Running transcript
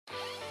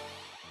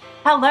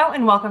Hello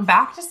and welcome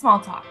back to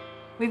Small Talk.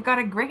 We've got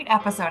a great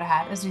episode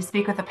ahead as we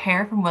speak with a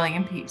pair from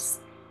William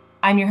Peace.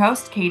 I'm your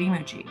host, Katie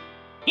Mucci.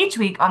 Each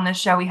week on this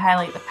show, we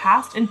highlight the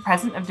past and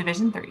present of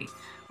Division III,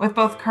 with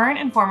both current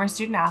and former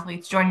student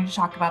athletes joining to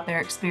talk about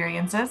their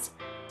experiences,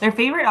 their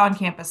favorite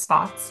on-campus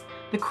spots,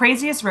 the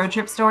craziest road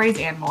trip stories,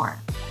 and more.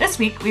 This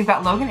week, we've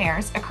got Logan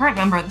Ayers, a current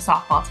member of the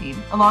softball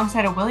team,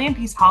 alongside a William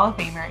Peace Hall of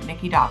Famer,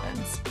 Niki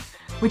Dobbins.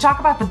 We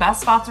talk about the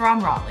best spots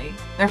around Raleigh,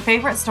 their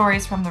favorite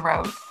stories from the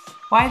road,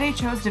 why they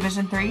chose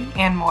Division III,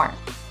 and more.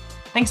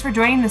 Thanks for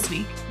joining this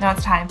week. Now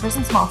it's time for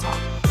some small talk.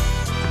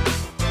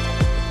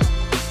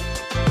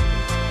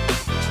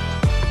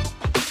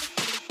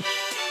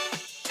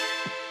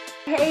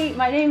 Hey,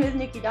 my name is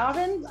Niki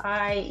Dobbins.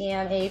 I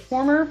am a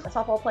former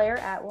softball player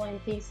at William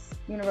Peace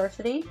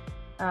University.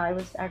 I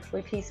was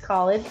actually Peace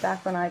College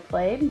back when I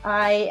played.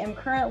 I am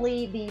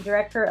currently the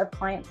Director of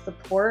Client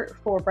Support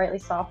for Brightly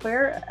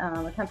Software,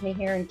 a company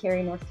here in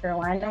Cary, North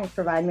Carolina. We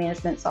provide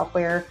management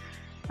software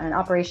and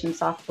operations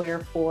software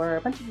for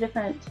a bunch of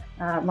different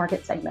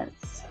market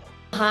segments.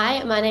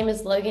 Hi, my name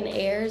is Logan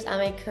Ayers.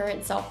 I'm a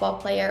current softball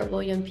player at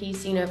William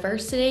Peace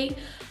University.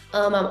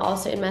 I'm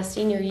also in my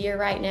senior year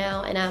right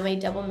now, and I'm a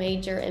double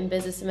major in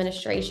business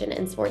administration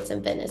and sports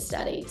and fitness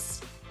studies.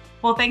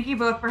 Well, thank you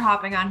both for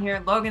hopping on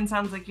here. Logan,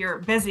 sounds like you're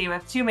busy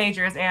with two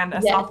majors and a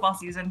softball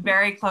season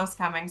very close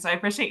coming. So I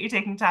appreciate you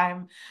taking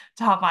time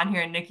to hop on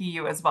here. And Niki,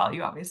 you as well.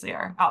 You obviously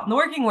are out in the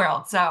working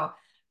world. So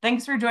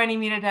thanks for joining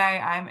me today.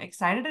 I'm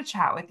excited to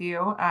chat with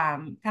you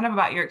kind of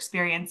about your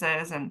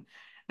experiences. And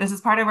this is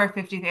part of our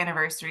 50th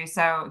anniversary.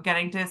 So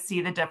getting to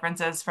see the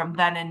differences from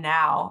then and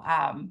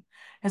now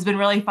has been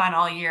really fun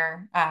all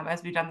year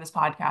as we've done this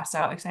podcast.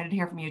 So excited to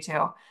hear from you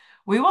too.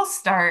 We will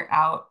start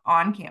out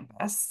on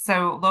campus.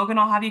 So Logan,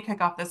 I'll have you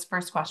kick off this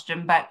first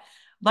question, but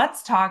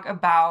let's talk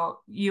about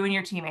you and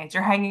your teammates.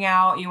 You're hanging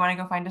out, you want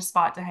to go find a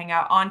spot to hang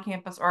out on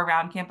campus or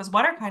around campus.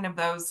 What are kind of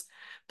those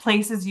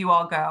places you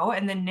all go?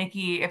 And then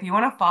Niki, if you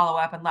want to follow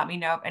up and let me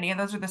know if any of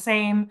those are the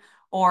same,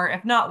 or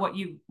if not, what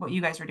you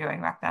guys were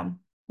doing back then.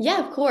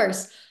 Yeah, of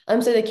course. So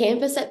the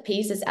campus at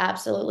Peace is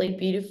absolutely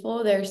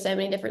beautiful. There are so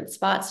many different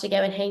spots to go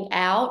and hang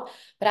out.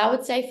 But I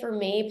would say for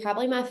me,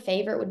 probably my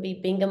favorite would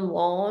be Bingham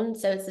Lawn.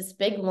 So it's this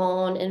big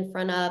lawn in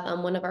front of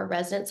one of our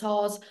residence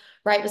halls,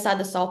 right beside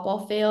the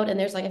softball field. And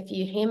there's like a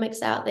few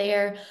hammocks out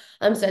there.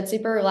 So it's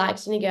super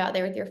relaxing to go out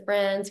there with your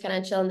friends, kind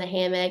of chill in the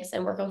hammocks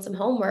and work on some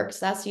homework.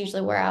 So that's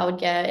usually where I would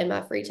go in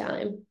my free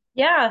time.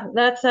 Yeah,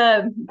 that's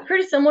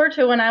pretty similar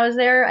to when I was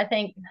there. I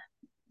think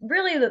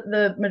really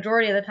the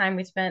majority of the time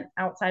we spent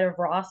outside of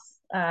Ross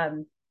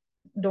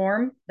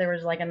dorm. There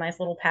was like a nice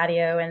little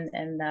patio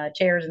and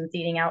chairs and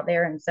seating out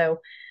there. And so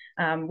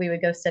we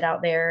would go sit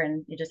out there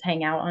and you just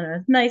hang out on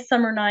a nice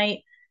summer night.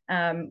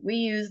 We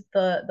used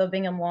the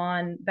Bingham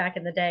Lawn back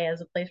in the day as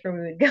a place where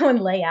we would go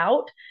and lay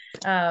out.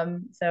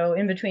 So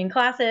in between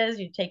classes,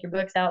 you'd take your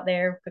books out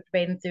there, put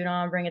your bathing suit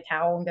on, bring a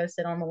towel and go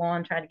sit on the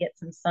lawn, try to get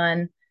some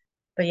sun.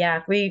 But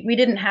yeah, we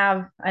didn't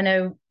have, I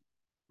know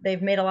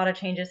they've made a lot of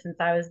changes since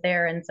I was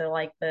there. And so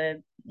like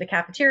the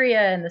cafeteria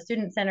and the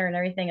student center and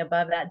everything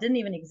above that didn't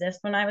even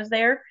exist when I was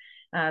there.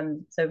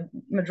 So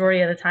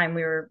majority of the time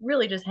we were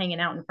really just hanging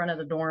out in front of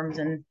the dorms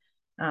and,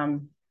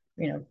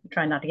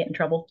 trying not to get in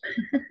trouble.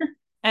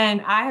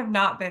 And I have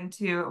not been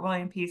to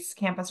William Peace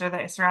campus or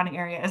the surrounding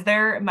area. Is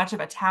there much of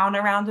a town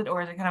around it,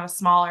 or is it kind of a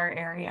smaller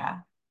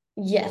area?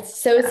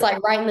 Yes. So it's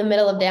like right in the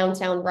middle of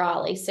downtown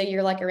Raleigh. So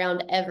you're like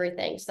around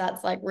everything. So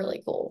that's like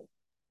really cool.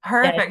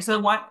 Yeah. Perfect. So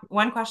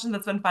one question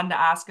that's been fun to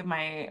ask of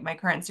my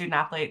current student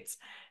athletes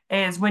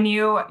is when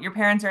your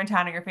parents are in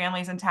town or your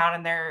family's in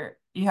town and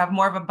you have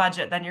more of a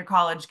budget than your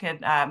college kid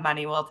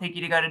money will take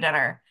you to go to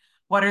dinner.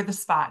 What are the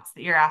spots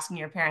that you're asking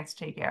your parents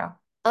to take you?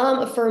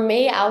 For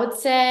me, I would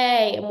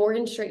say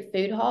Morgan Street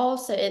Food Hall.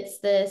 So it's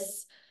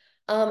this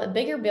a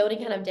bigger building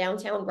kind of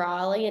downtown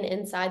Raleigh, and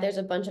inside there's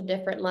a bunch of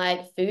different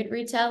like food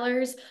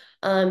retailers.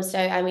 So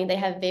I mean they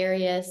have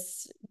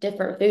various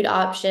different food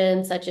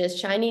options such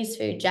as Chinese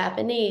food,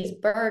 Japanese,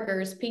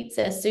 burgers,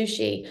 pizza,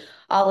 sushi,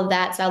 all of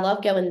that. So I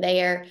love going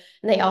there.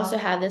 And they also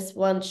have this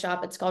one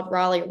shop, it's called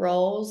Raleigh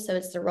Rolls. So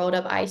it's the rolled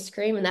up ice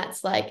cream, and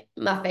that's like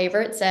my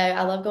favorite. So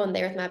I love going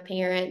there with my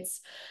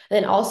parents.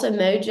 And then also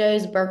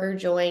Mojo's Burger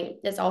Joint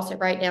is also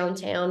right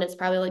downtown. It's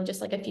probably like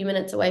just like a few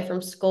minutes away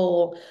from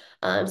school.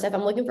 So if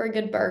I'm looking for a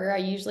good burger, I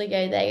usually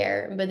go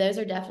there. But those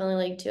are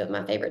definitely like two of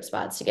my favorite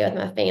spots to go with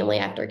my family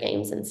after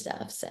games and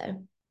stuff.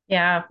 So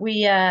Yeah,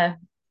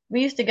 we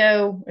used to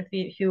go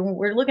if you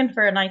were looking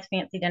for a nice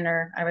fancy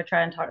dinner, I would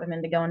try and talk them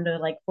into going to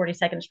like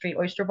 42nd Street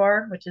Oyster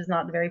Bar, which is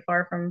not very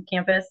far from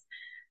campus.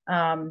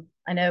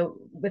 I know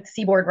with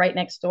Seaboard right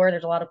next door,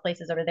 there's a lot of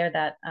places over there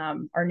that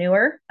are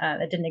newer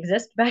that didn't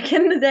exist back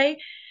in the day.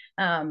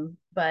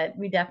 But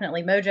we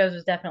definitely Mojo's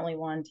was definitely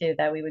one too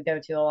that we would go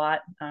to a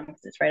lot because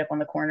it's right up on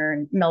the corner,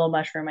 and Mellow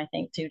Mushroom I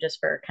think too, just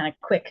for kind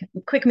of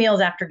quick meals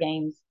after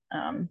games.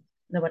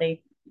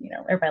 Nobody,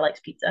 everybody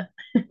likes pizza.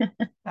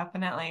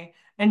 Definitely.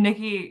 And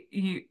Niki,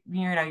 you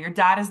know, your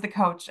dad is the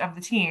coach of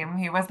the team.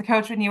 He was the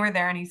coach when you were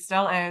there, and he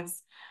still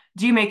is.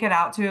 Do you make it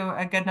out to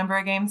a good number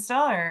of games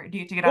still, or do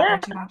you have to get out Yeah. there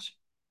too much?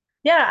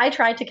 Yeah, I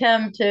try to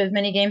come to as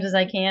many games as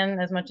I can,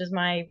 as much as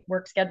my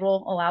work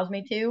schedule allows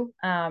me to.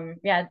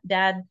 Yeah,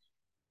 Dad,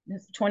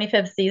 his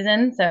 25th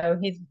season, so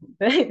he's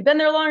been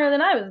there longer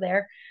than I was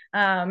there.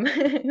 Um,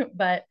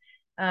 but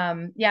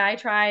yeah, I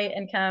try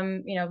and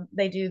come.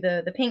 They do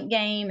the pink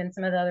game and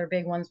some of the other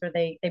big ones where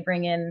they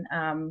bring in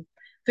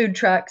food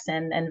trucks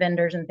and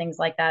vendors and things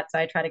like that. So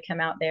I try to come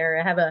out there.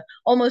 I have a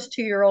almost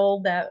 2-year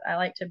old that I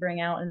like to bring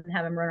out and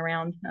have him run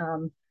around.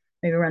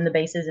 Maybe run the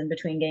bases in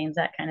between games,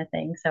 that kind of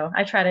thing. So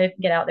I try to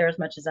get out there as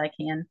much as I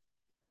can.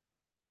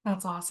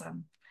 That's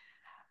awesome.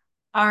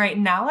 All right,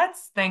 now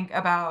let's think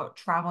about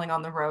traveling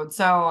on the road.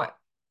 So,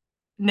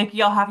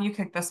 Niki, I'll have you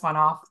kick this one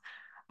off.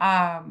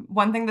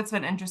 One thing that's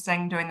been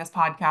interesting doing this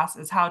podcast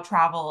is how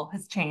travel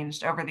has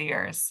changed over the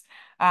years,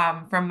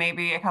 from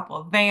maybe a couple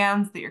of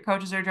vans that your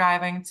coaches are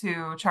driving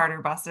to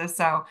charter buses.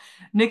 So,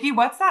 Niki,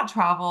 what's that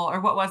travel, or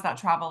what was that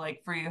travel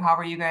like for you? How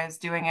were you guys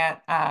doing it?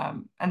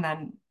 And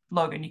then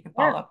Logan, you can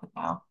follow Sure. up with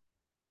now.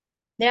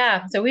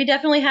 Yeah, so we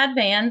definitely had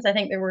vans. I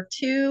think there were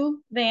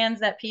two vans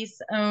that Peace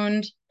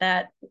owned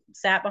that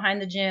sat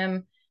behind the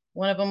gym.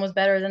 One of them was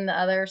better than the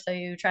other, so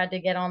you tried to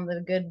get on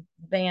the good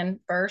van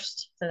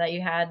first so that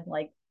you had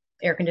like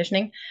air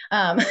conditioning,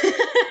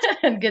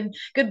 and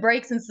good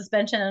brakes and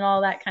suspension and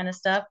all that kind of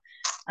stuff.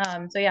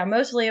 So yeah,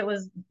 mostly it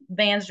was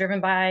vans driven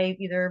by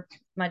either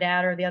my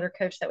dad or the other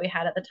coach that we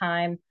had at the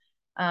time.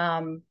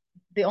 Um,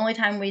 the only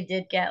time we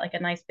did get like a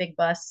nice big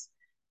bus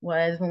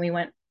was when we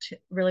went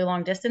really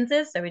long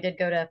distances. So we did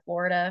go to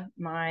Florida.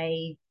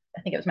 I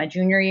think it was my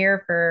junior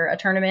year for a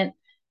tournament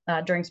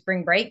during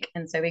spring break,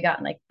 and so we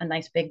got like a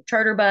nice big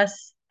charter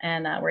bus,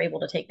 and we're able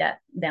to take that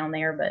down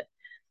there. But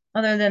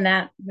other than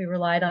that, we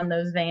relied on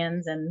those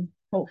vans, and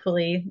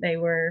hopefully they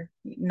were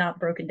not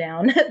broken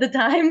down at the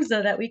time,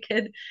 so that we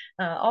could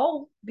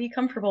all be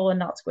comfortable and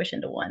not squish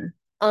into one.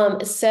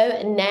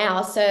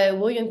 So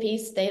William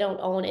Peace, they don't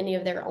own any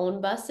of their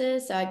own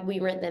buses, so we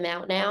rent them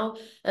out now.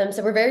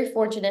 So we're very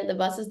fortunate. The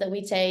buses that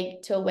we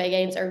take to away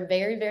games are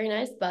very, very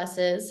nice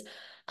buses.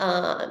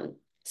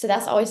 So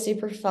that's always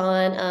super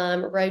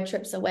fun. Road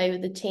trips away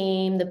with the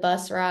team, the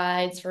bus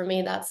rides. For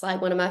me, that's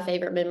like one of my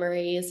favorite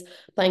memories.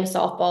 Playing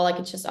softball, like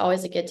it's just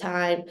always a good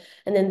time.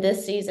 And then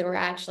this season, we're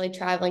actually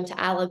traveling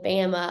to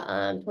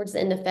Alabama towards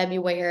the end of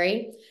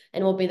February,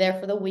 and we'll be there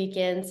for the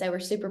weekend. So we're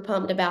super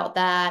pumped about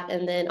that.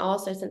 And then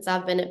also, since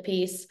I've been at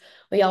Peace,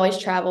 we always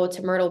travel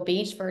to Myrtle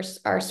Beach for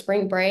our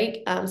spring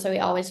break. So we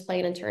always play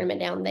in a tournament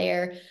down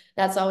there.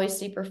 That's always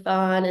super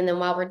fun. And then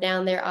while we're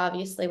down there,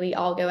 obviously, we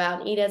all go out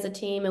and eat as a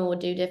team, and we'll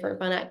do different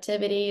fun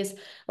activities.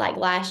 Like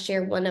last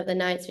year, one of the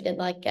nights we did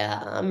like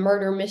a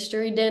murder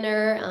mystery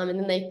dinner, and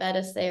then they fed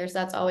us there. So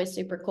that's always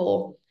super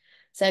cool.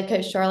 So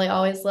Coach Charlie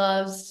always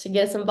loves to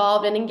get us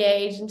involved and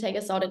engaged and take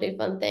us all to do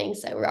fun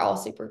things. So we're all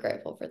super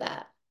grateful for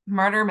that.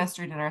 Murder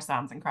mystery dinner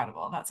sounds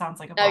incredible. That sounds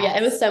like a Oh yeah,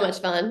 it was blast. so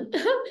much fun.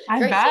 I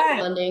Great team bet. Did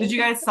bonding. you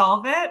guys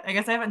solve it? I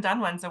guess I haven't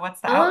done one, so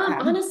what's the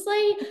outcome?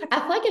 Honestly, I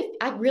feel like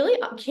I really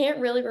can't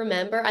really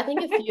remember. I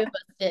think a few of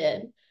us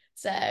did.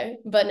 So,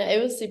 but no,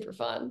 it was super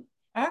fun.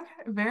 Okay,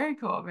 very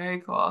cool, very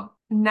cool.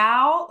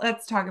 Now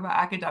let's talk about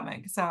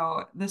academic.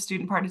 So the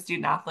student part of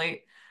student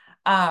athlete.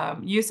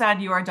 You said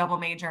you are double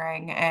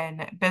majoring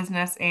in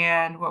business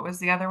and what was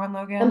the other one,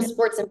 Logan?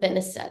 Sports and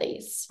fitness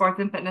studies. Sports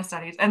and fitness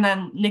studies. And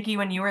then Niki,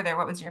 when you were there,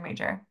 what was your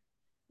major?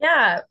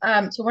 Yeah.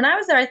 So when I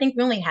was there, I think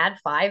we only had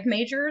 5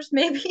 majors,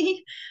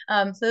 maybe.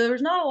 So there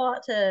was not a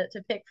lot to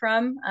pick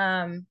from.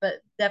 But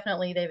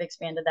definitely they've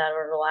expanded that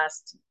over the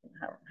last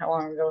how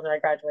long ago did I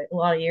graduate? A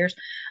lot of years.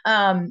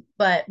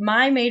 But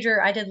my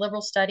major, I did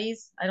liberal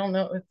studies. I don't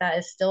know if that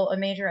is still a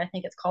major. I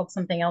think it's called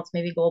something else,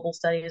 maybe global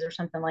studies or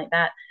something like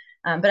that.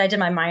 But I did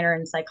my minor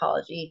in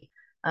psychology.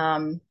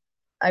 Um,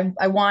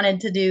 I wanted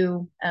to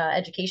do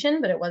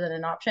education, but it wasn't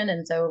an option.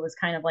 And so it was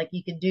kind of like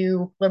you could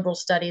do liberal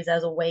studies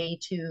as a way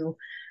to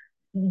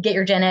get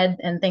your gen ed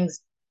and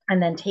things,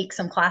 and then take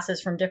some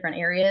classes from different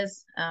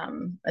areas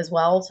as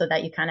well, so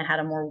that you kind of had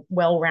a more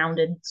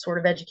well-rounded sort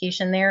of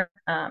education there.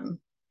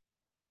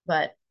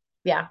 But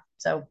yeah,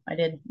 so I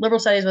did liberal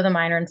studies with a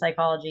minor in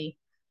psychology,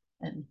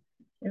 and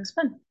it was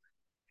fun.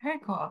 Very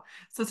cool.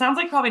 So it sounds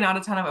like probably not a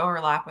ton of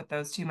overlap with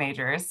those two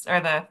majors or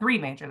the three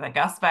majors, I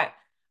guess. But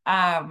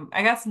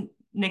I guess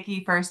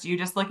Niki, first, you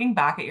just looking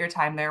back at your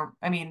time there.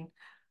 I mean,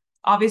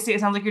 obviously,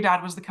 it sounds like your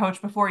dad was the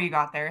coach before you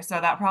got there,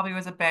 so that probably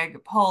was a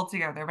big pull to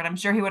go there. But I'm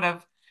sure he would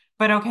have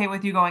been okay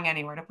with you going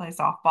anywhere to play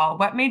softball.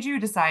 What made you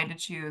decide to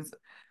choose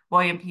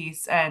William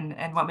Peace, and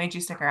what made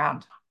you stick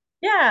around?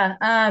 Yeah,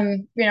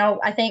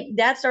 I think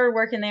dad started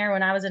working there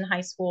when I was in high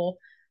school.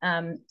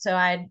 So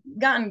I'd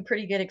gotten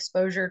pretty good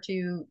exposure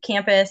to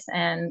campus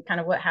and kind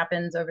of what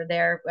happens over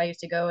there. I used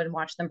to go and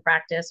watch them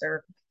practice,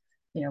 or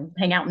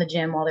hang out in the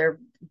gym while they're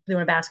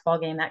doing a basketball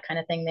game, that kind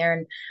of thing there.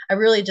 And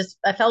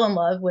I fell in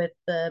love with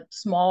the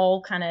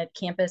small kind of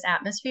campus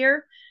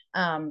atmosphere.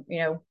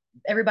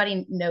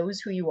 everybody knows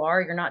who you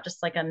are. You're not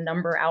just like a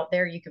number out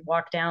there. You could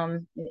walk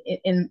down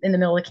in the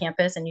middle of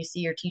campus and you see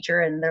your teacher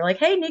and they're like,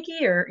 hey,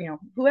 Niki, or,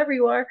 whoever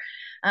you are.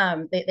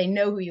 They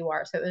know who you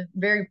are. So it was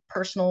very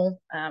personal,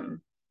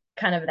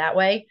 kind of that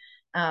way.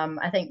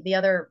 I think the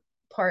other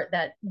part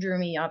that drew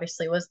me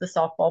obviously was the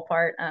softball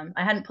part.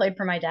 I hadn't played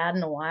for my dad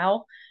in a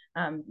while.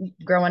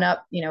 Growing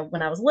up,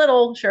 when I was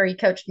little, sure, he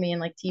coached me in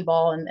like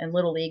t-ball and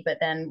little league, but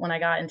then when I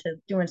got into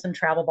doing some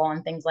travel ball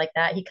and things like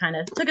that, he kind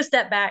of took a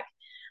step back.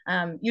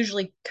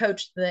 Usually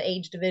coached the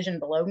age division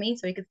below me,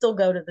 so he could still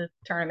go to the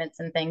tournaments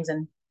and things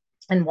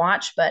and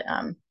watch, but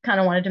kind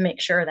of wanted to make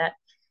sure that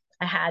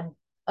I had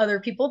other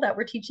people that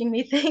were teaching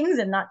me things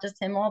and not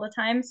just him all the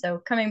time. So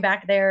coming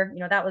back there,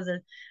 that was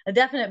a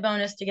definite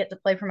bonus to get to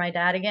play for my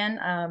dad again.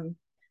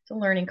 It's a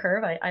learning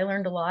curve. I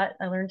learned a lot.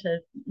 I learned to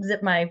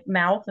zip my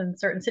mouth in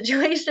certain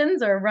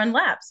situations or run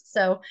laps.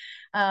 So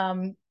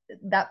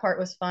that part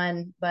was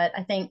fun. But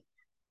I think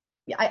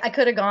I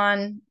could have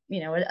gone,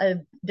 a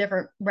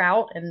different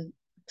route and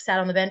sat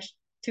on the bench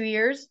 2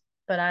 years,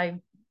 but I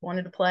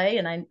wanted to play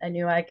and I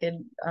knew I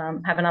could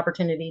have an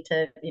opportunity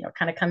to,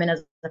 kind of come in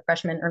as a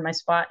freshman, earn my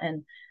spot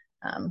and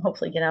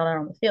hopefully get out there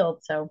on the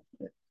field. So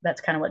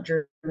that's kind of what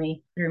drew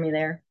me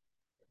there.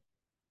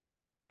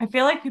 I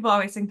feel like people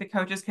always think the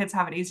coaches' kids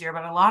have it easier,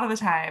 but a lot of the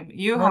time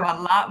you Oh, have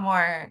a lot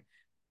more.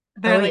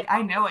 They're oh yeah. like,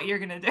 I know what you're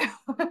gonna do.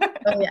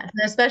 Oh yeah,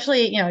 and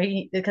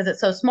especially because it's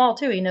so small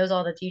too. He knows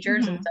all the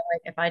teachers, and Mhm. so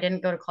like if I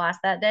didn't go to class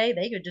that day,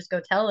 they could just go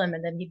tell him,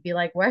 and then he'd be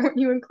like, "Why weren't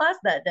you in class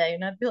that day?"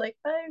 And I'd be like,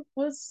 "I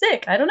was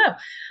sick. I don't know.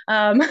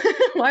 Um,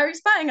 why are you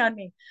spying on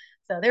me?"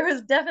 So there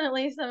was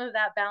definitely some of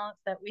that balance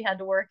that we had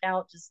to work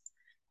out. Just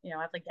I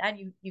was like, "Dad,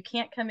 you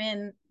can't come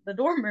in the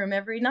dorm room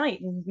every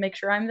night and make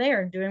sure I'm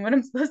there and doing what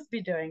I'm supposed to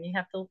be doing. You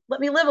have to let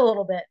me live a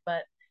little bit."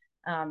 But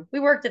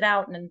we worked it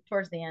out, and then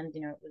towards the end,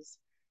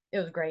 it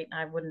was great.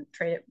 I wouldn't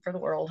trade it for the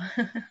world.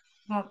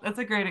 That's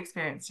a great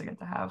experience to get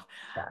to have.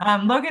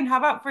 Yeah. Logan, how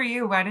about for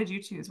you? Why did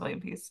you choose William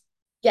Peace?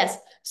 Yes.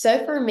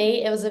 So for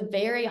me, it was a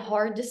very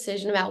hard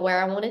decision about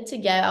where I wanted to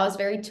go. I was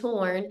very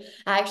torn.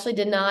 I actually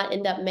did not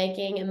end up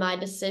making my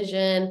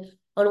decision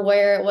on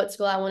what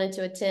school I wanted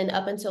to attend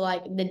up until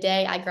like the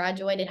day I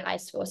graduated high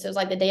school. So it was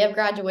like the day of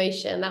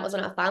graduation. That was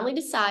when I finally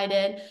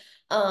decided.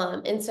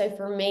 And so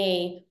for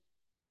me,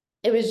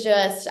 it was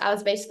just, I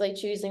was basically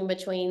choosing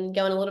between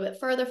going a little bit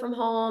further from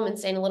home and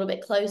staying a little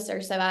bit closer.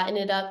 So I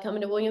ended up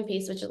coming to William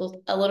Peace, which is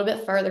a little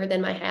bit further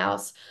than my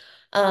house.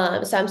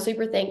 So I'm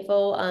super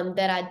thankful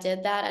that I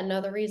did that.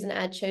 Another reason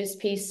I chose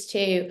Peace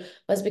too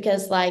was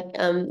because, like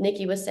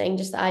Niki was saying,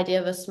 just the idea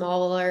of a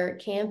smaller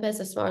campus,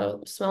 a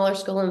smaller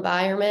school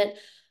environment.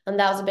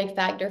 That was a big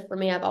factor for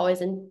me. I've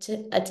always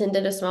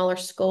attended a smaller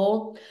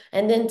school.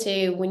 And then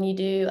too, when you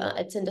do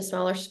attend a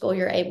smaller school,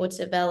 you're able to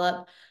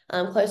develop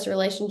closer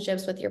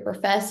relationships with your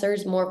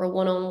professors, more of a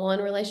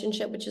one-on-one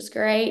relationship, which is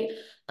great.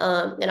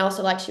 And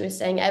also, like she was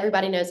saying,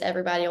 everybody knows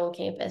everybody on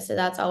campus. So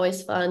that's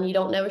always fun. You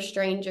don't know a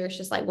stranger. It's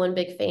just like one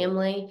big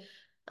family.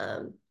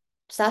 Um,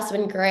 so that's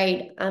been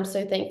great. I'm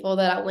so thankful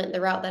that I went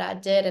the route that I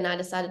did and I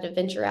decided to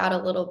venture out a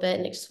little bit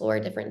and explore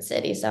a different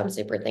city. So I'm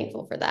super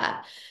thankful for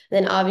that.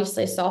 Then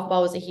obviously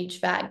softball was a huge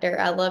factor.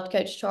 I loved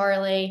Coach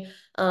Charlie.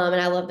 And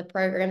I loved the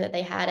program that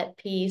they had at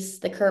Peace.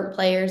 The current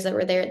players that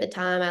were there at the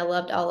time, I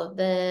loved all of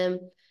them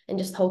and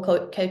just the whole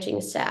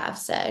coaching staff.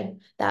 So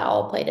that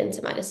all played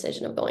into my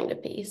decision of going to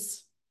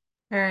Peace.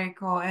 Very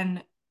cool.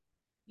 And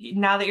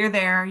now that you're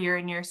there, you're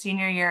in your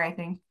senior year, I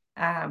think.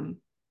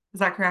 Is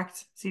that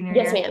correct? Senior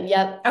Yes, year? ma'am.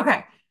 Yep.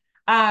 Okay.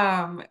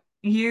 Um,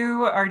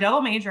 you are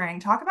double majoring.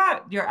 Talk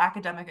about your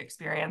academic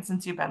experience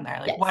since you've been there.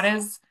 Like, what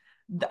Yes.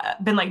 has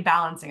been like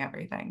balancing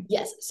everything?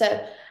 Yes.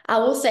 So I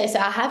will say, so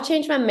I have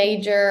changed my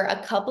major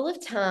a couple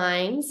of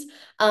times.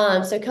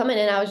 So coming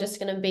in, I was just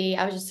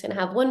gonna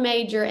have one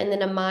major and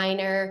then a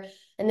minor.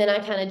 And then I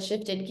kind of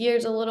shifted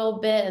gears a little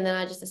bit. And then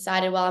I just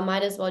decided, well, I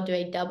might as well do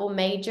a double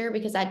major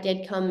because I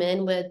did come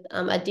in with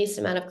a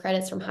decent amount of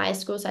credits from high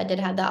school. So I did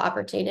have that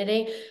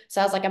opportunity. So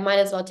I was like, I might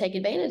as well take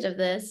advantage of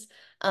this.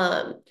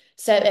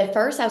 So at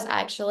first I was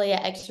actually an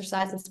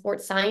exercise and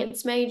sports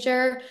science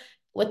major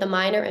with a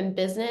minor in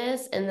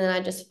business. And then I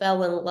just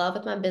fell in love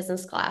with my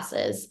business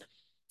classes.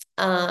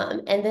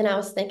 And then I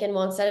was thinking,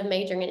 well, instead of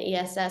majoring in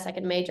ESS, I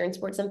could major in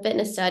sports and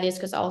fitness studies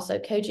because also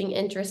coaching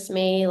interests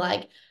me,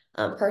 like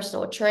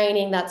personal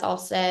training. That's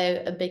also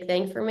a big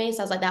thing for me. So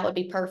I was like, that would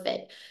be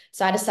perfect.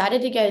 So I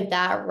decided to go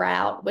that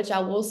route, which I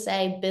will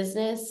say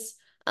business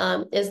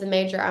is the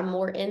major I'm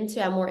more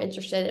into. I'm more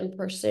interested in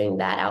pursuing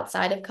that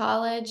outside of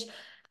college.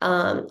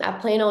 I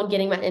plan on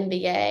getting my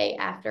MBA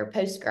after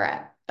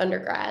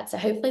undergrad. So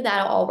hopefully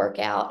that'll all work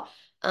out.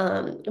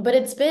 But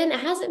it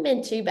hasn't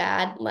been too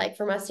bad. Like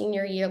for my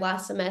senior year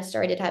last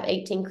semester, I did have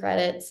 18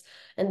 credits,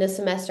 and this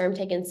semester I'm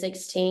taking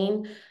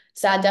 16.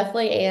 So I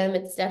definitely am.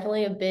 It's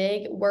definitely a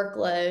big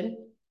workload,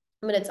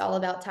 but it's all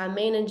about time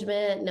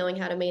management, knowing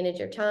how to manage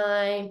your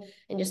time,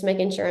 and just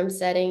making sure I'm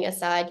setting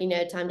aside,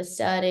 time to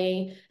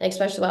study, and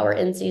especially while we're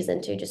in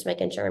season two, just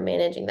making sure I'm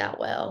managing that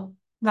well.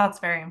 That's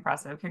very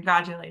impressive.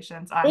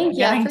 Congratulations on Thank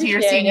you. I getting to your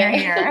appreciate senior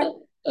it. year.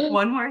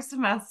 One more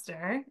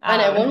semester. I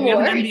know, And one then you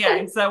have more. an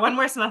MBA. So one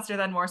more semester,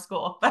 then more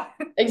school.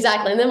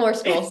 Exactly. And then more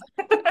schools.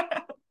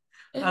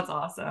 That's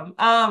awesome.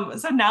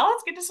 So now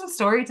let's get to some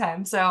story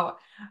time. So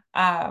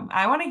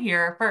I want to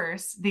hear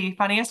first the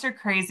funniest or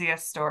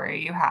craziest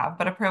story you have,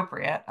 but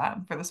appropriate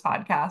for this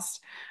podcast.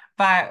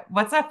 But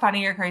what's a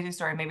funny or crazy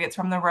story? Maybe it's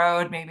from the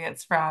road, maybe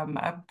it's from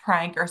a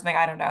prank or something.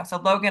 I don't know. So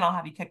Logan, I'll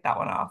have you kick that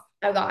one off.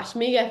 Oh gosh,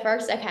 me go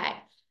first. Okay.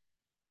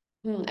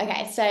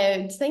 Okay, so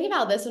to think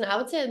about this one, I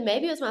would say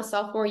maybe it was my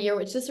sophomore year,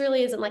 which this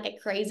really isn't like a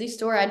crazy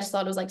story. I just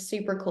thought it was like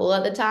super cool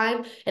at the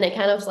time, and it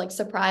kind of like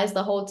surprised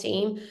the whole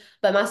team.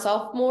 But my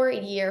sophomore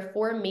year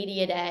for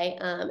media day,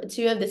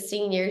 two of the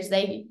seniors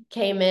they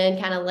came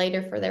in kind of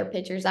later for their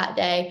pictures that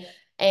day,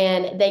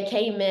 and they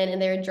came in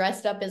and they were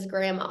dressed up as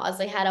grandmas.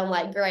 They had on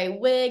like gray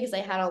wigs,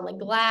 they had on like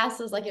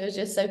glasses, like it was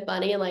just so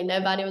funny, and like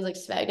nobody was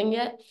expecting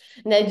it.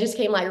 And they just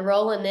came like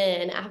rolling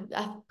in.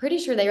 I'm pretty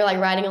sure they were like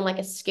riding on like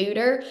a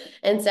scooter,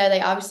 and so they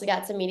obviously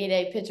got some media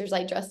day pictures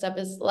like dressed up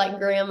as like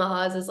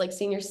grandmas, as like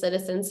senior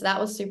citizens. So that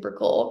was super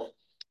cool.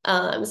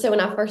 So when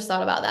I first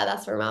thought about that,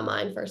 that's where my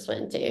mind first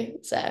went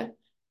to. So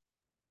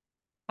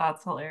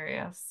That's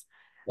hilarious.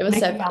 it was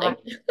so Niki, how about,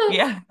 funny.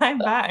 yeah, I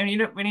bet. I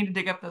mean, we need to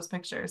dig up those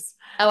pictures.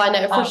 Oh, I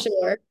know for Um,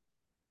 sure.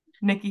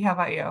 Niki, how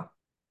about you?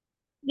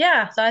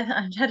 Yeah, so I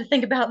had to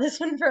think about this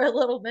one for a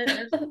little bit. And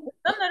there's some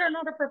that are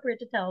not appropriate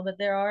to tell, but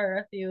there are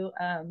a few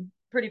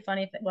pretty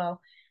funny.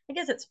 Well, I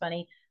guess it's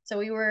funny. So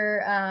we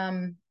were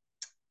on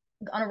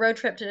a road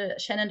trip to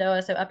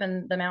Shenandoah, so up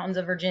in the mountains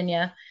of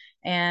Virginia,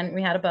 and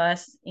we had a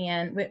bus,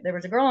 and there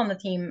was a girl on the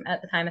team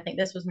at the time. I think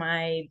this was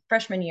my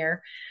freshman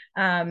year,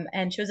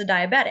 and she was a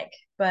diabetic.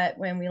 But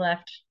when we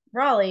left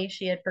Raleigh,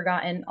 she had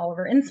forgotten all of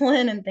her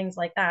insulin and things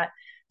like that.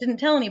 Didn't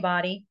tell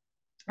anybody.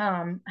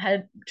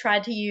 Had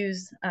tried to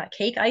use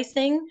cake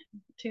icing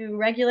to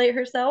regulate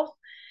herself,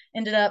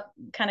 ended up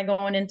kind of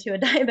going into a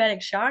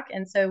diabetic shock.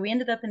 And so we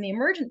ended up in the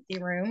emergency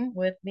room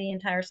with the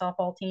entire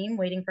softball team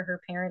waiting for her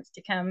parents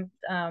to come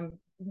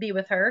be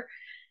with her.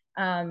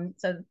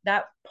 So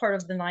that part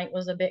of the night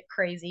was a bit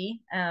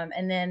crazy.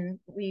 And then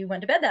we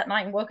went to bed that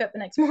night and woke up the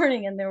next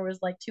morning, and there was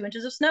like 2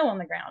 inches of snow on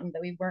the ground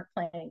that we weren't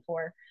planning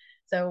for.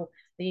 So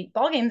the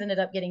ball games ended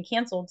up getting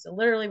canceled. So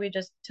literally, we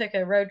just took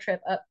a road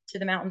trip up to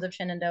the mountains of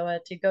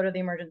Shenandoah to go to the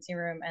emergency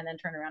room and then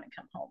turn around and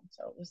come home.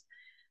 So it was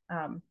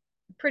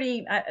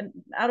pretty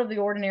out of the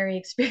ordinary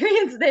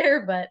experience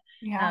there, but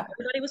Yeah.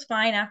 everybody was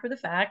fine after the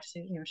fact. So,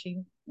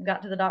 she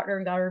got to the doctor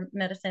and got her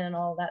medicine and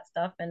all that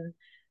stuff, and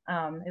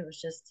it was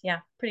just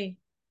pretty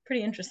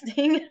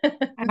interesting.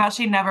 I bet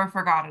she never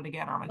forgot it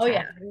again on a Oh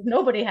yeah, trip.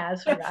 nobody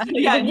has forgotten.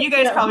 Yeah, you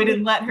guys No, probably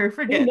didn't let her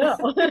forget. no.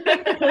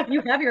 Like,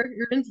 you have your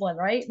insulin,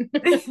 right?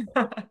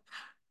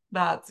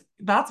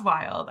 That's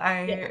wild.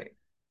 Yeah,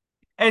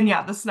 And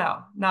yeah, the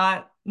snow.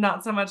 Not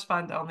so much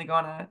fun to only go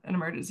on an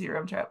emergency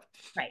room trip.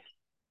 right.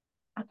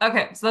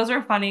 Okay, so those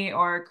are funny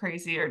or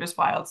crazy or just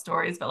wild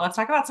stories, but let's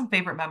talk about some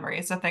favorite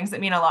memories. So things that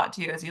mean a lot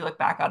to you as you look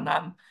back on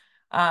them.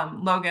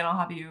 Logan, I'll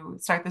have you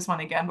start this one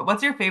again, but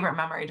what's your favorite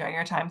memory during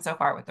your time so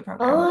far with the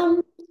program?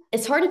 Um,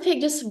 it's hard to pick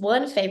just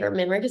one favorite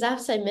memory because I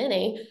have so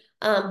many.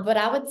 But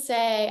I would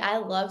say I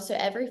love so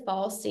every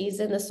fall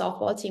season, the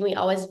softball team, we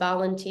always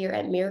volunteer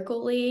at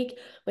Miracle League,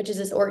 which is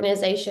this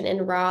organization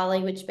in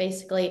Raleigh, which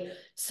basically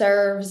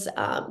serves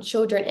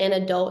children and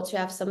adults who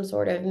have some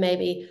sort of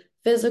maybe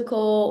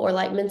physical or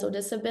like mental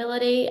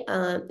disability.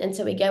 And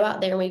so we go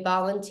out there and we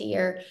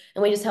volunteer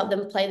and we just help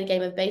them play the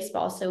game of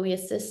baseball. So we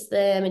assist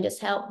them and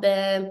just help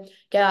them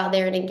go out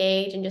there and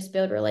engage and just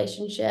build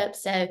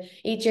relationships. So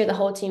each year the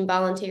whole team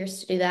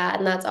volunteers to do that,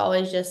 and that's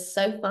always just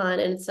so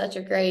fun, and it's such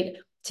a great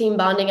team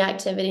bonding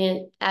activity,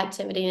 and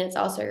it's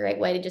also a great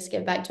way to just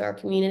give back to our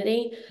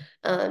community.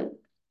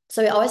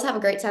 So we always have a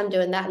great time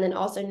doing that. And then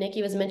also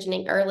Niki was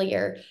mentioning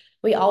earlier,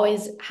 we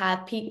always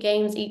have peak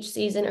games each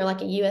season, or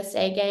like a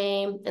USA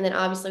game, and then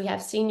obviously we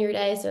have senior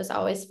day, so it's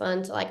always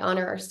fun to like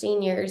honor our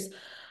seniors.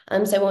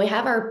 So when we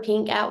have our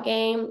pink out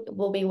game,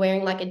 we'll be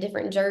wearing like a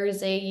different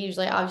jersey,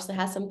 usually obviously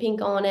has some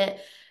pink on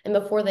it. And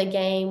before the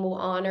game, we'll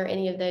honor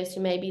any of those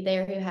who may be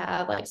there who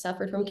have like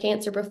suffered from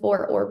cancer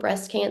before or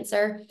breast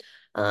cancer.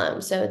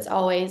 So it's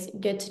always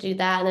good to do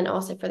that. And then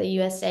also for the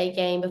USA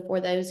game,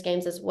 before those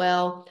games as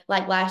well.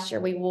 Like last year,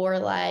 we wore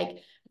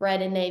like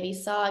red and navy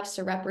socks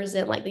to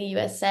represent like the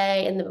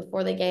USA. And then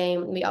before the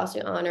game, we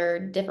also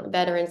honored different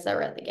veterans that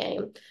were at the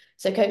game.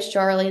 So Coach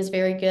Charlie is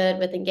very good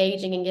with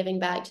engaging and giving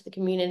back to the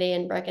community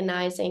and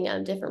recognizing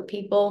different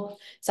people.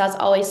 So it's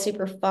always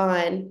super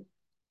fun.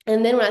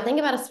 And then when I think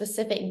about a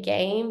specific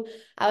game,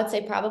 I would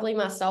say probably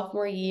my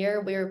sophomore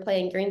year, we were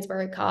playing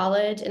Greensboro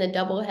College in a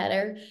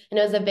doubleheader, and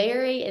it was a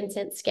very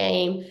intense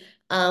game.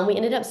 We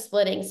ended up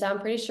splitting, so I'm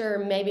pretty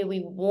sure maybe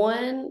we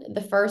won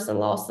the first and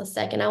lost the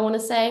second, I want to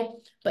say.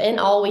 But in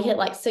all, we hit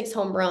like 6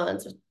 home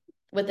runs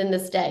within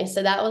this day.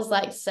 So that was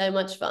like so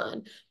much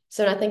fun.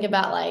 So when I think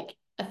about like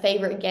a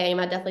favorite game,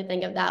 I definitely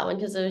think of that one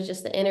because it was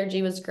just the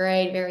energy was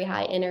great, very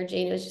high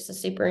energy, and it was just a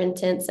super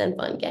intense and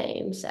fun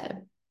game. So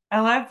I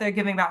love the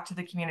giving back to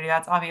the community.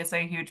 That's obviously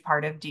a huge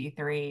part of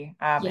D3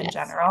 in yes.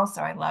 general.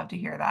 So I love to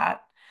hear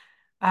that.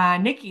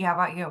 Niki, how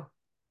about you?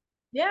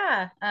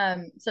 Yeah.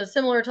 So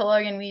similar to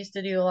Logan, we used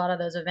to do a lot of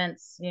those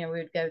events. We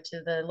would go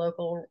to the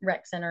local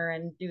rec center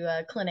and do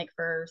a clinic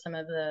for some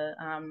of the,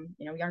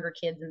 younger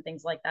kids and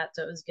things like that.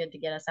 So it was good to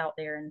get us out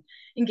there and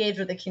engage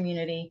with the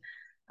community.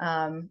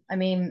 I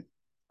mean,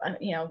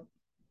 you know,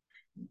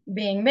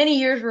 being many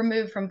years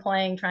removed from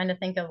playing, trying to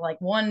think of like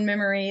one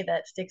memory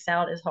that sticks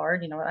out is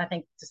hard. I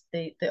think just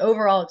the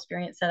overall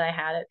experience that I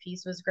had at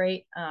Peace was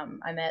great.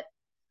 I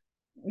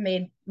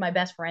made my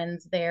best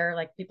friends there,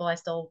 like people I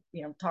still,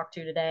 talk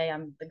to today.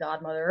 I'm the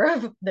godmother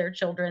of their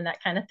children,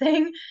 that kind of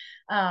thing.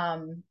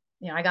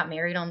 I got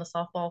married on the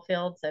softball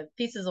field. So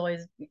Peace has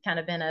always kind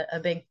of been a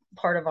big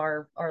part of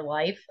our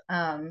life.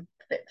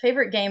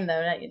 Favorite game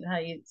though, how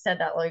you said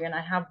that, Logan,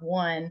 I have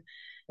one.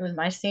 It was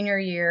my senior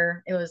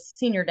year. It was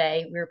senior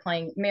day. We were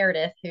playing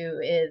Meredith, who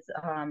is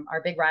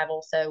our big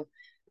rival. So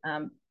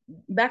um,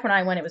 back when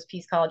I went, it was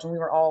Peace College, and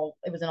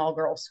it was an all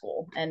girls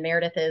school. And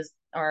Meredith is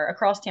our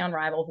across town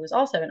rival, who is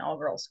also an all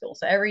girls school.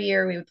 So every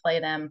year we would play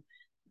them.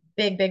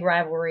 Big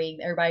rivalry.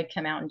 Everybody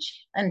come out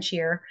and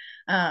cheer.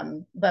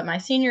 But my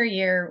senior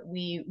year,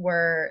 we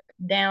were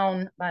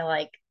down by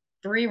like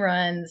 3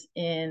 runs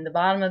in the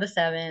bottom of the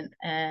seventh,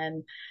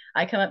 and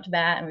I come up to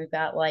bat, and we've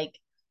got like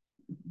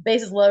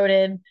bases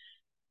loaded.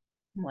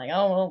 I'm like,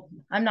 oh, well,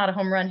 I'm not a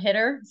home run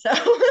hitter. So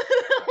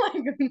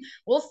like,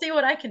 we'll see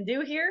what I can do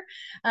here.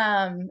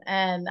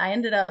 And I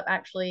ended up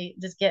actually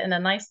just getting a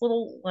nice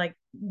little like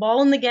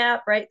ball in the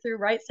gap right through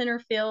right center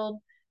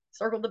field,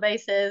 circled the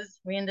bases.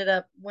 We ended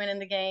up winning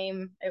the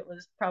game. It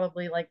was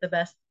probably like the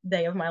best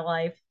day of my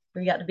life.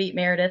 We got to beat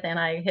Meredith, and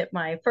I hit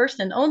my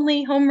first and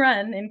only home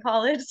run in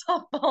college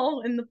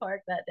softball in the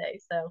park that day.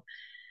 So,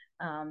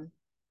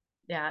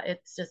 yeah,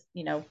 it's just,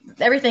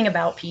 everything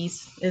about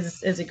Peace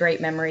is a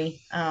great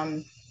memory.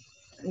 A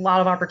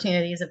lot of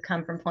opportunities have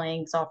come from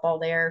playing softball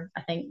there.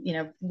 I think,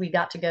 I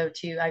got to go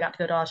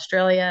to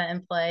Australia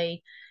and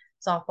play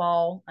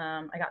softball.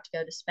 I got to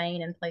go to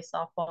Spain and play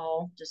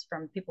softball just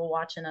from people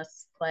watching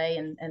us play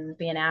and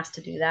being asked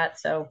to do that.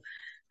 So,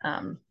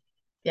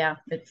 yeah,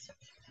 it's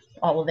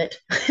all of it.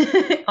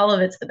 All of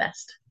it's the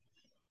best.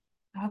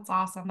 That's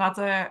awesome. That's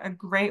a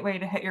great way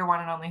to hit your one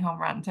and only home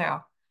run too.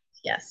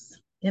 Yes,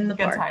 in the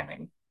Good park.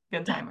 timing.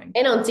 Good timing.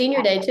 And on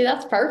senior day too,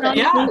 that's perfect.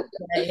 Yeah,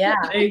 Yeah.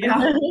 there you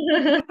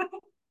go.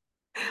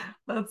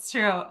 That's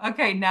true.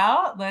 Okay,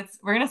 now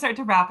we're gonna start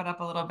to wrap it up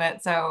a little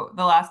bit. So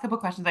the last couple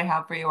questions I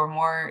have for you are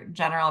more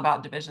general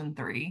about Division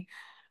III.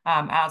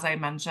 As I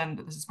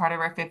mentioned, this is part of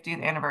our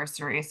 50th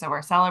anniversary, so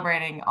we're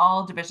celebrating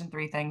all Division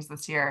III things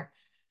this year.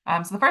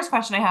 So the first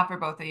question I have for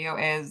both of you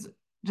is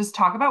just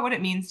talk about what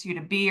it means to you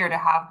to be or to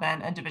have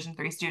been a Division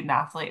III student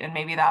athlete, and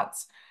maybe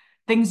that's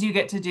things you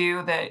get to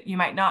do that you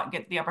might not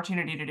get the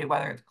opportunity to do,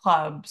 whether it's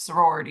clubs,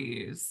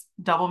 sororities,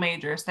 double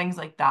majors, things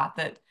like that,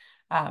 that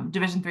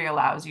Division III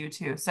allows you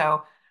to.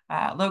 So,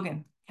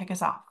 Logan, kick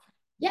us off.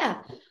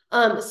 Yeah.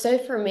 So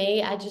for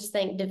me, I just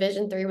think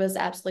Division III was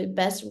the absolute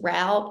best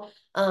route.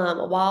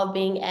 While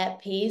being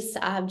at Peace,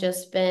 I've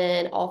just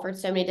been offered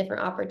so many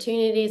different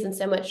opportunities and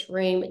so much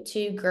room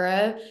to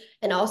grow.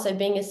 And also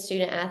being a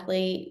student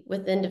athlete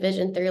within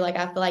Division III, like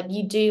I feel like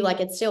you do, like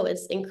it's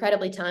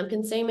incredibly time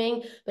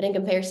consuming, but in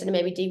comparison to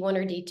maybe D1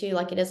 or D2,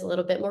 like it is a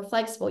little bit more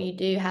flexible. You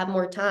do have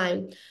more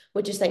time,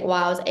 which is think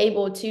why I was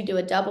able to do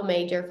a double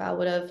major. If I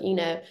would have,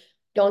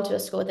 gone to a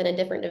school within a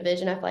different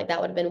division, I feel like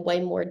that would have been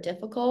way more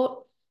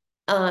difficult.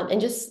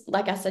 And just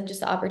like I said,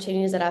 just the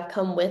opportunities that I've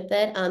come with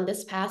it.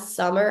 This past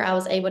summer, I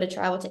was able to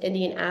travel to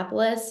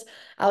Indianapolis.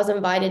 I was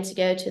invited to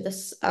go to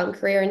the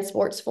Career and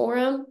Sports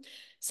Forum.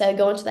 So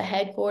going to the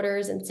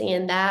headquarters and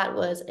seeing that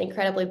was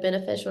incredibly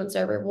beneficial and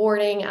so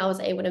rewarding. I was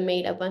able to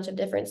meet a bunch of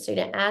different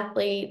student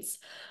athletes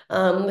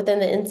within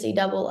the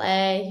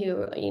NCAA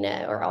who,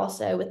 are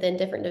also within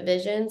different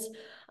divisions.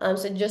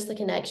 So just the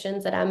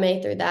connections that I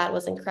made through that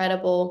was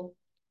incredible.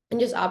 And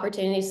just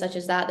opportunities such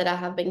as that I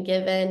have been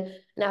given,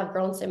 and I've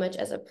grown so much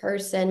as a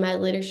person. My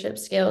leadership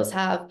skills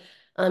have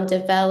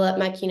developed,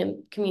 my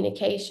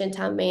communication,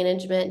 time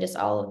management, just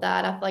all of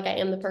that. I feel like I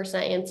am the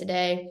person I am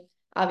today.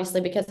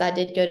 Obviously, because I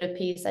did go to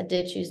Peace, I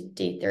did choose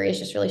D3. It's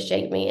just really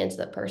shaped me into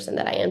the person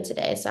that I am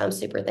today. So I'm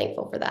super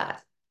thankful for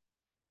that.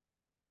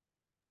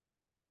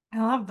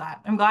 I love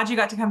that. I'm glad you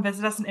got to come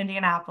visit us in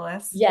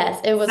Indianapolis. Yes,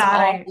 it was awesome.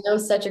 Sad It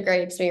was such a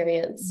great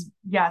experience.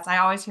 Yes, I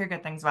always hear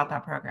good things about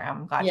that program.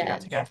 I'm glad you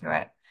got to go Yes.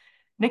 to it.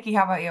 Niki,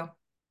 how about you?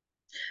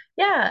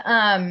 Yeah.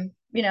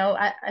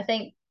 I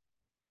think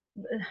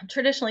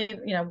traditionally,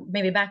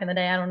 maybe back in the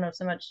day, I don't know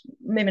so much,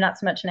 maybe not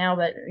so much now,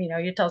 but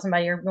you tell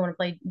somebody you're going to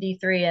play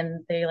D3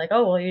 and they're like,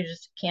 oh, well, you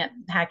just can't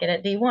hack it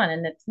at D1.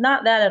 And it's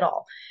not that at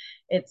all.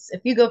 It's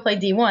if you go play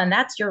D1,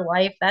 that's your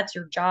life, that's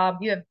your job.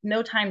 You have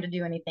no time to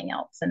do anything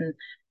else. And,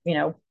 you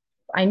know,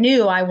 I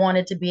knew I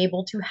wanted to be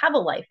able to have a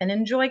life and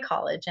enjoy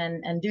college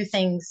and do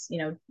things,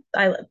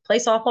 I play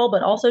softball,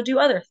 but also do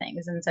other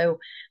things. And so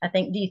I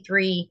think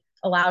D3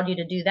 allowed you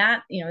to do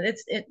that.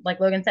 It like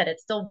Logan said,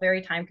 it's still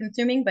very time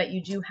consuming, but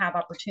you do have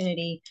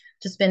opportunity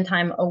to spend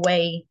time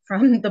away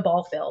from the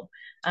ball field.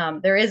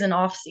 There is an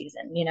off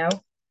season,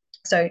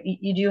 So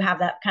you do have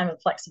that kind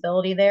of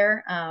flexibility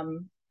there.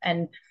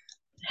 And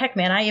heck,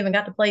 man, I even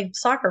got to play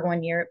soccer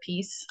one year at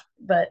Peace,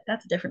 but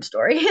that's a different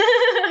story.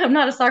 I'm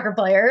not a soccer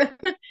player.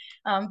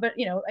 But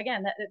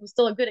again, it was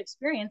still a good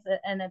experience.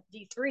 And at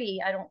D3,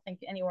 I don't think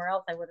anywhere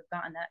else I would have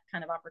gotten that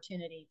kind of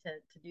opportunity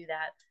to do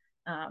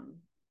that.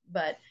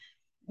 But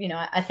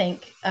I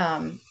think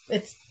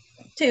it's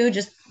too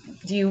just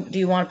do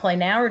you want to play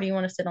now, or do you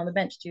want to sit on the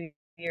bench 2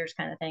 years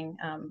kind of thing,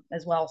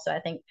 as well. So I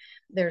think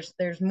there's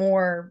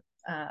more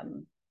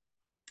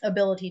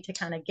ability to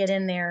kind of get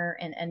in there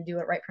and do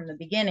it right from the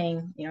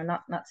beginning.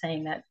 Not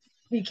saying that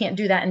you can't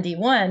do that in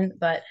D1,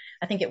 but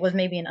I think it was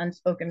maybe an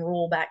unspoken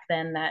rule back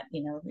then that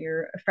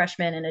you're a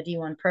freshman in a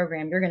D1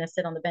 program, you're going to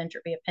sit on the bench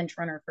or be a pinch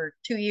runner for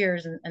 2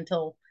 years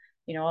until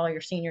all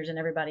your seniors and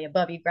everybody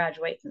above you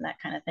graduates and that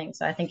kind of thing.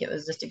 So I think it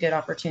was just a good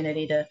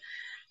opportunity to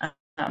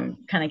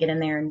kind of get in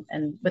there,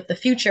 and with the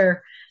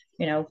future,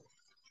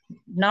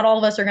 not all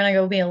of us are going to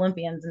go be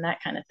Olympians and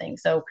that kind of thing.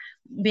 So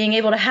being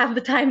able to have the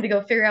time to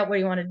go figure out what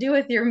you want to do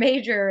with your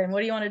major and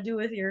what do you want to do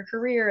with your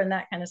career and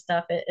that kind of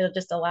stuff, it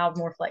just allowed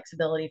more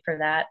flexibility for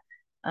that,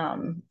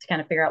 to kind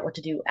of figure out what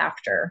to do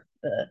after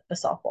the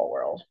softball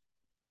world.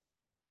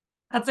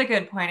 That's a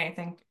good point. I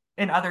think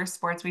in other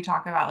sports we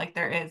talk about, like,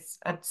 there is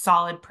a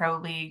solid pro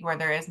league where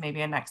there is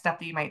maybe a next step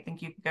that you might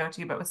think you could go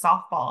to, but with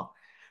softball,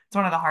 it's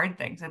one of the hard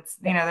things. It's,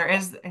 there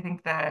is, I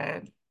think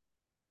the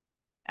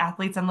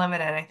Athletes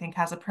Unlimited, I think,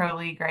 has a pro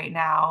league right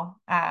now.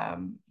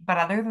 But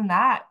other than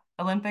that,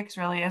 Olympics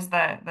really is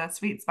the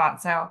sweet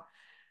spot. So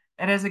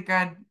it is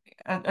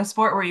a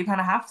sport where you kind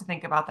of have to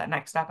think about that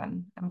next step.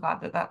 And I'm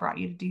glad that brought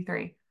you to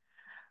D3.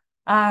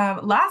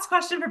 Last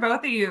question for both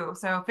of you.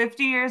 So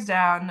 50 years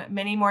down,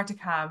 many more to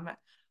come.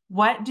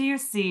 What do you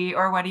see,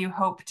 or what do you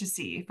hope to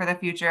see for the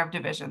future of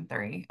Division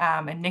III?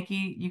 And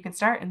Niki, you can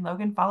start, and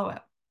Logan, follow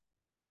up.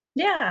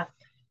 Yeah.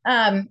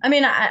 I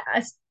mean,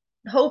 I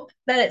hope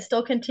that it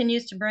still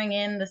continues to bring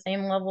in the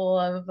same level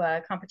of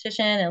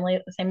competition and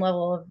the same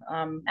level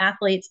of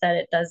athletes that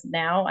it does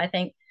now. I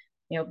think,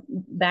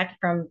 back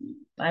from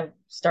I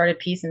started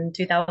Peace in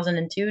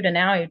 2002 to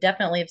now, you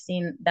definitely have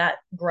seen that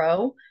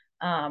grow.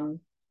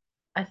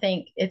 I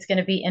think it's going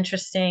to be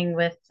interesting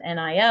with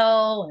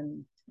NIL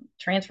and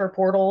transfer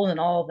portals and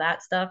all of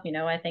that stuff.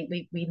 I think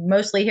we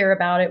mostly hear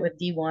about it with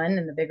D1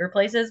 and the bigger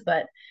places,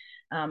 but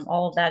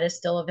all of that is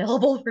still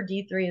available for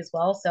D3 as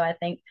well. So I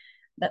think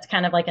that's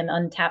kind of like an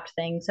untapped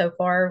thing so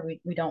far.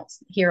 We don't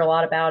hear a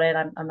lot about it.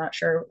 I'm not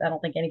sure. I don't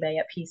think anybody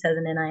at Peace has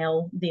an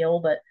NIL deal,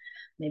 but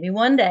maybe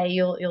one day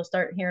you'll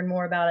start hearing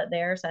more about it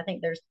there. So I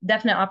think there's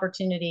definite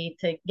opportunity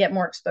to get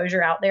more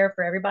exposure out there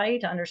for everybody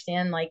to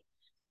understand, like,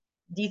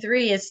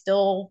 D3 is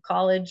still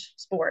college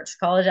sports,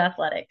 college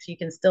athletics. You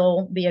can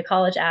still be a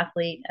college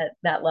athlete at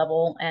that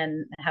level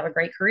and have a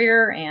great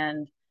career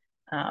and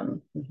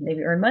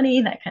maybe earn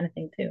money, that kind of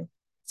thing too.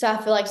 So I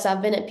feel like,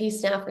 I've been at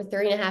Peace now for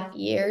 3.5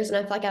 years, and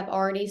I feel like I've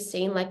already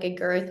seen like a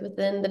growth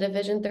within the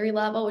Division III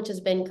level, which has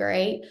been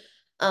great.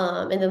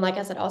 And then, like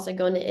I said, also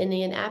going to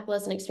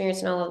Indianapolis and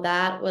experiencing all of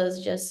that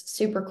was just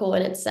super cool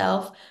in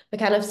itself. But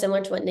kind of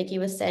similar to what Niki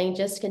was saying,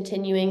 just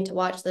continuing to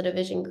watch the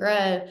division grow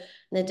and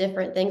the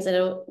different things that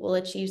it will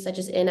achieve, such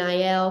as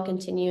NIL,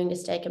 continuing to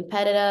stay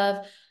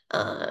competitive,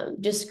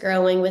 just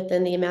growing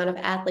within the amount of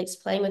athletes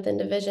playing within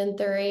Division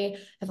III.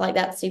 I feel like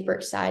that's super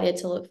excited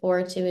to look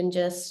forward to and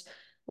just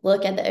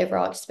look at the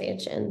overall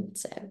expansion.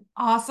 So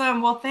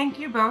awesome. Well, thank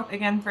you both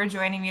again for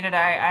joining me today.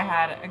 I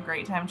had a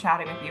great time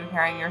chatting with you,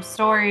 hearing your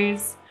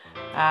stories,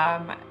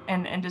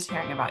 and just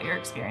hearing about your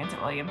experience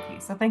at William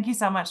Peace. So thank you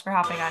so much for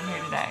hopping on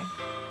here today.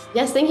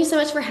 Yes, thank you so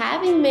much for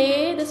having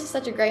me. This is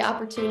such a great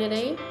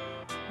opportunity.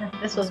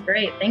 This was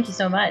great. Thank you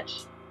so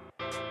much.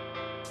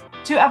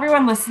 To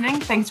everyone listening,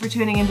 thanks for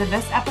tuning into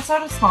this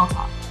episode of Small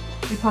Talk.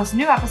 We post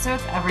new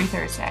episodes every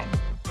Thursday.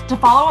 To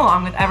follow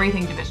along with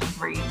everything Division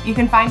III, you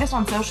can find us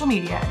on social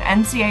media at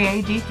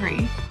NCAA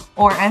D3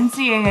 or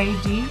NCAA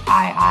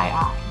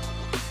DIII.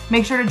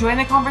 Make sure to join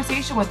the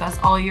conversation with us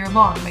all year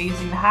long by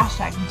using the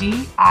hashtag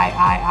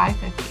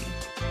DIII50.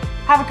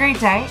 Have a great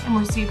day, and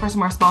we'll see you for some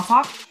more Small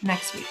Talk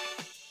next week.